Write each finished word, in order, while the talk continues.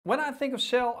When I think of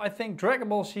Cell, I think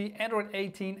DragonBall Z, Android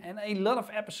 18 and a lot of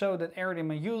episodes that aired in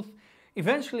my youth.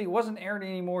 Eventually wasn't aired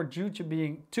anymore due to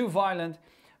being too violent.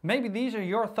 Maybe these are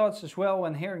your thoughts as well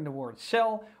when hearing the word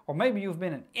Cell, or maybe you've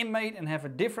been an inmate and have a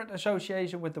different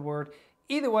association with the word.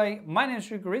 Either way, my name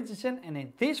is Rico Richardson and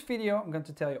in this video I'm going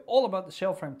to tell you all about the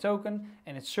Cellframe token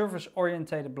and its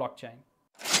service-oriented blockchain.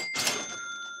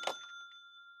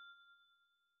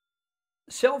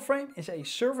 Cellframe is a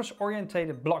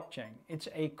service-oriented blockchain. It's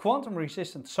a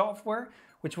quantum-resistant software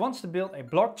which wants to build a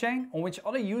blockchain on which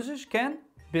other users can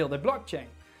build a blockchain.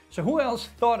 So who else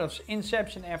thought of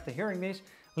Inception after hearing this?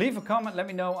 Leave a comment, let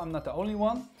me know I'm not the only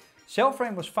one.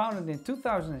 Cellframe was founded in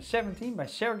 2017 by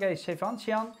Sergey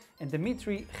Sevansyan and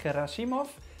Dmitry Gerasimov.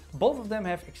 Both of them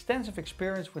have extensive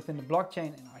experience within the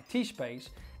blockchain and IT space,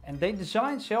 and they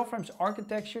designed Cellframe's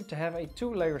architecture to have a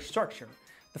two-layer structure.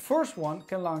 The first one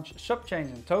can launch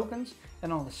subchains and tokens,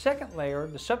 and on the second layer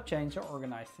the subchains are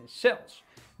organized in cells.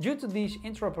 Due to these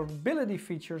interoperability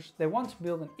features, they want to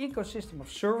build an ecosystem of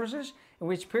services in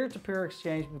which peer-to-peer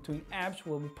exchange between apps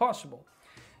will be possible.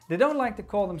 They don't like to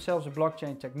call themselves a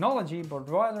blockchain technology, but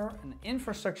rather an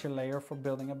infrastructure layer for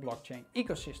building a blockchain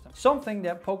ecosystem. Something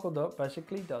that Polkadot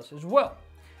basically does as well.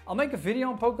 I'll make a video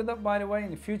on Polkadot by the way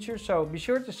in the future, so be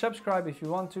sure to subscribe if you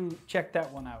want to check that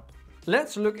one out.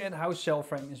 Let's look at how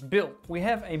Cellframe is built. We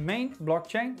have a main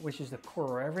blockchain, which is the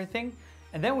core of everything,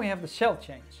 and then we have the cell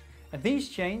chains. And these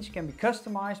chains can be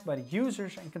customized by the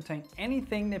users and contain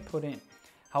anything they put in.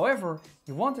 However,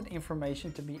 you want that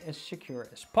information to be as secure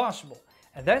as possible,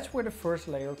 and that's where the first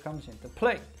layer comes into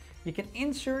play. You can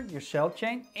insert your cell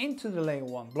chain into the layer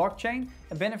 1 blockchain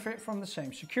and benefit from the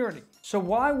same security. So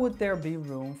why would there be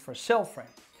room for Cellframe?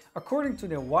 According to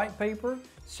their white paper,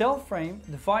 Cellframe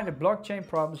divided blockchain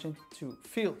problems into two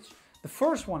fields. The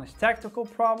first one is tactical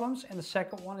problems and the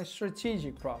second one is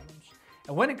strategic problems.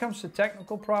 And when it comes to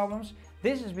technical problems,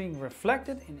 this is being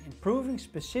reflected in improving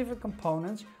specific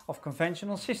components of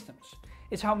conventional systems.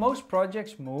 It's how most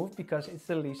projects move because it's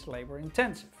the least labor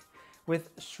intensive. With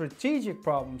strategic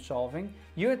problem solving,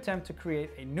 you attempt to create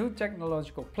a new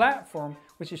technological platform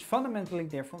which is fundamentally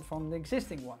different from the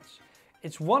existing ones.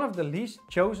 It's one of the least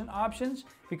chosen options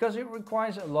because it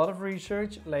requires a lot of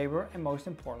research, labor and most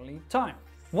importantly time.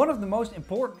 One of the most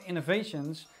important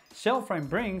innovations Cellframe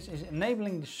brings is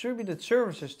enabling distributed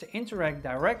services to interact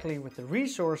directly with the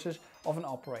resources of an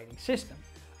operating system.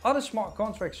 Other smart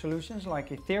contract solutions like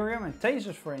Ethereum and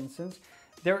Tezos for instance,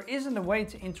 there isn't a way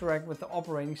to interact with the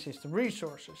operating system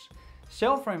resources.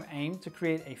 Cellframe aimed to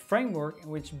create a framework in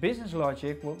which business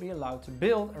logic will be allowed to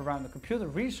build around the computer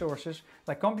resources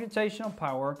like computational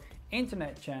power,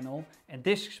 internet channel and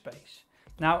disk space.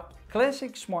 Now,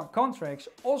 classic smart contracts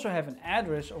also have an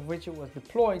address of which it was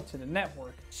deployed to the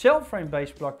network.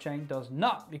 Cellframe-based blockchain does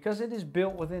not, because it is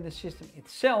built within the system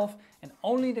itself and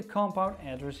only the compound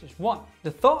address is one.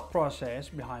 The thought process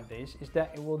behind this is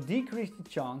that it will decrease the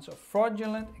chance of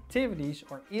fraudulent activities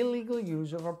or illegal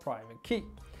use of a private key.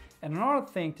 And another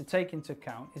thing to take into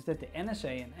account is that the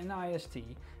NSA and NIST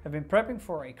have been prepping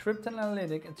for a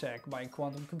cryptanalytic attack by a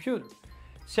quantum computer.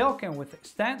 Cell can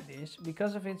withstand this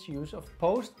because of its use of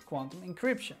post-quantum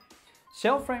encryption.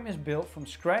 Cellframe is built from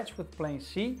scratch with plain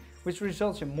C, which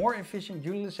results in more efficient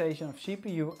utilization of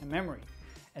CPU and memory.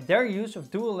 And their use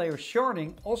of dual-layer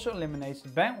sharding also eliminates the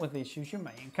bandwidth issues you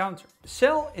may encounter.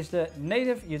 Cell is the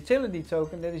native utility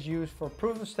token that is used for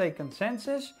proof-of-stake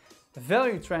consensus,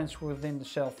 value transfer within the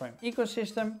Cellframe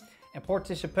ecosystem, and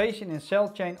participation in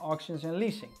Cellchain auctions and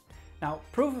leasing. Now,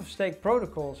 proof-of-stake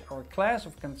protocols are a class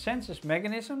of consensus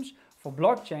mechanisms for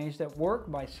blockchains that work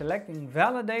by selecting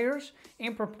validators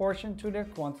in proportion to their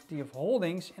quantity of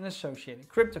holdings in associated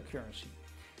cryptocurrency.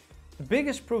 The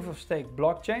biggest proof-of-stake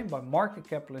blockchain by market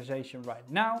capitalization right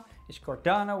now is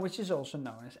Cardano, which is also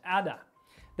known as ADA.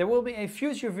 There will be a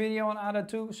future video on ADA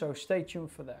too, so stay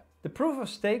tuned for that. The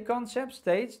proof-of-stake concept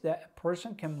states that a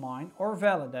person can mine or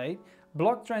validate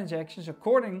block transactions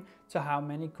according to how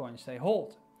many coins they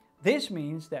hold. This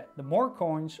means that the more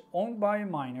coins owned by a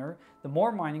miner, the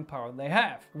more mining power they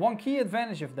have. One key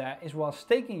advantage of that is while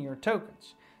staking your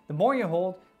tokens. The more you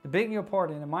hold, the bigger your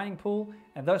part in the mining pool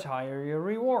and thus higher your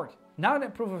reward. Now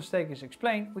that proof of stake is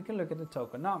explained, we can look at the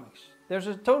tokenomics. There's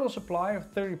a total supply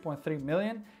of 30.3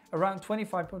 million, around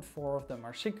 25.4 of them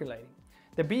are circulating.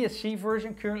 The BSC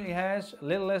version currently has a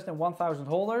little less than 1,000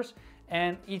 holders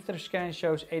and Etherscan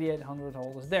shows 8,800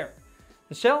 holders there.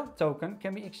 The Cell token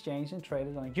can be exchanged and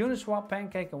traded on Uniswap,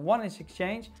 Pancake and 1inch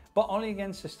exchange, but only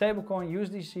against the stablecoin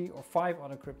USDC or 5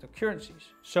 other cryptocurrencies.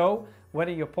 So,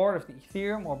 whether you're part of the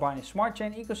Ethereum or Binance Smart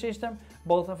Chain ecosystem,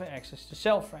 both have access to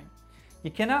Cellframe.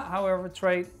 You cannot, however,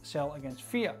 trade Cell against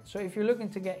fiat. So if you're looking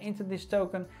to get into this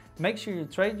token, make sure you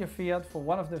trade your fiat for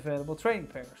one of the available trading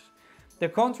pairs. Their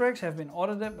contracts have been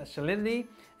audited by Solidity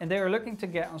and they are looking to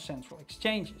get on central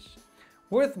exchanges.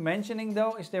 Worth mentioning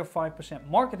though is their 5%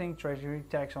 marketing treasury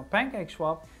tax on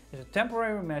PancakeSwap is a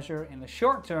temporary measure in the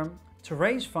short term to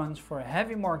raise funds for a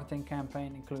heavy marketing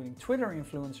campaign including Twitter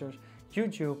influencers,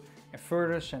 YouTube and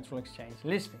further central exchange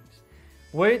listings.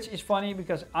 Which is funny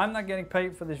because I'm not getting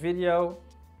paid for this video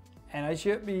and I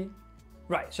should be.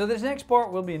 Right, so this next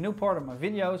part will be a new part of my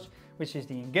videos, which is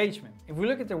the engagement. If we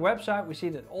look at their website, we see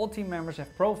that all team members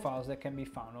have profiles that can be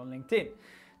found on LinkedIn.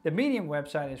 The Medium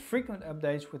website has frequent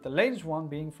updates, with the latest one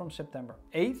being from September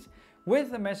 8th,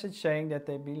 with a message saying that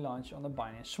they'll be launched on the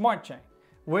Binance Smart Chain,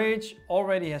 which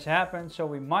already has happened, so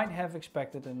we might have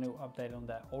expected a new update on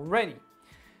that already.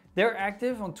 They're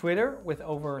active on Twitter with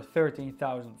over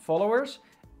 13,000 followers,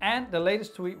 and the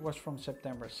latest tweet was from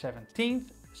September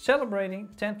 17th, celebrating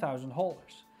 10,000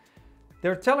 holders.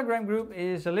 Their Telegram group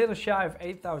is a little shy of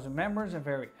 8,000 members and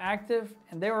very active,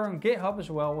 and they are on GitHub as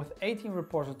well with 18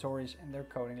 repositories and their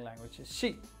coding language is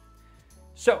C.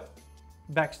 So,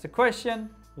 back to the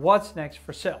question, what's next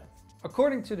for Cell?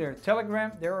 According to their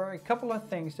Telegram, there are a couple of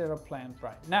things that are planned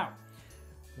right now.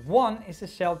 One is the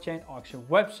Cellchain auction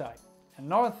website.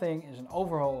 Another thing is an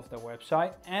overhaul of their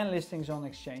website and listings on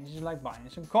exchanges like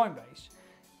Binance and Coinbase.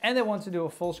 And they want to do a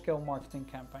full-scale marketing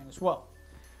campaign as well.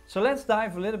 So let's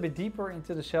dive a little bit deeper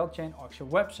into the Cellchain auction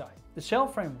website. The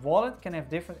Cellframe wallet can have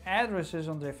different addresses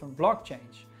on different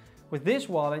blockchains. With this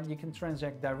wallet, you can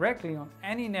transact directly on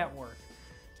any network.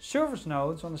 Service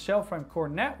nodes on the Cellframe core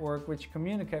network, which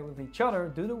communicate with each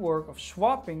other, do the work of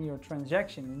swapping your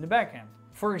transaction in the backend.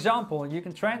 For example, you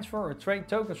can transfer or trade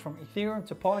tokens from Ethereum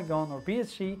to Polygon or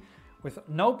BSC with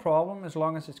no problem as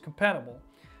long as it's compatible.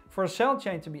 For a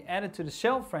Cellchain to be added to the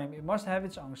Cellframe, it must have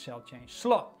its own Cellchain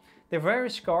slot. They're very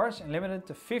scarce and limited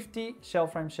to 50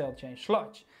 Cellframe Cellchain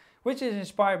slots, which is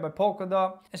inspired by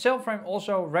Polkadot. And Cellframe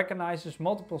also recognizes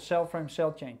multiple Cellframe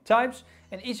Cellchain types,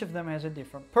 and each of them has a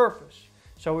different purpose.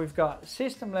 So we've got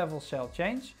system level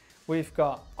Cellchains, we've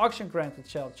got auction granted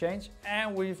Cellchains,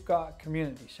 and we've got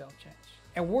community Cellchains.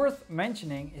 And worth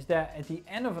mentioning is that at the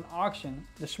end of an auction,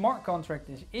 the smart contract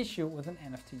is issued with an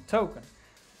NFT token.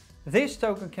 This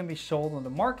token can be sold on the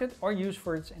market or used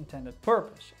for its intended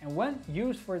purpose. And when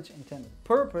used for its intended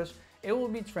purpose, it will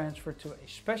be transferred to a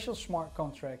special smart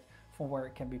contract from where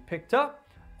it can be picked up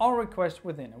on request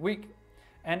within a week.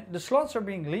 And the slots are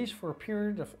being leased for a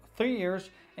period of 3 years,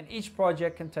 and each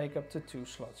project can take up to 2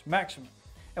 slots maximum.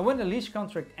 And when the lease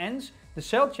contract ends, the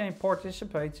Cellchain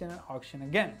participates in an auction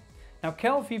again. Now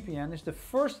CalVPN is the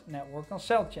first network on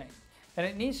Cellchain, and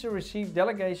it needs to receive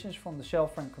delegations from the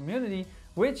Cellframe community,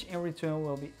 which in return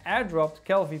will be airdropped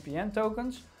CalVPN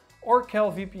tokens, or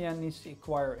CalVPN needs to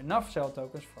acquire enough Cell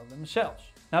tokens for themselves.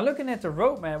 Now looking at the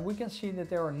roadmap, we can see that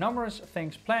there are numerous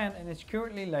things planned, and it's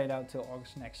currently laid out till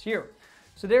August next year.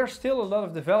 So there's still a lot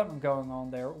of development going on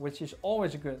there, which is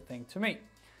always a good thing to me.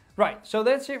 Right, so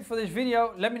that's it for this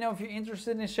video. Let me know if you're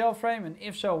interested in Cellframe, and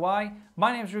if so, why.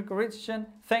 My name is Rico Richardson.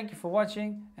 Thank you for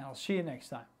watching, and I'll see you next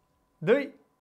time. Doei!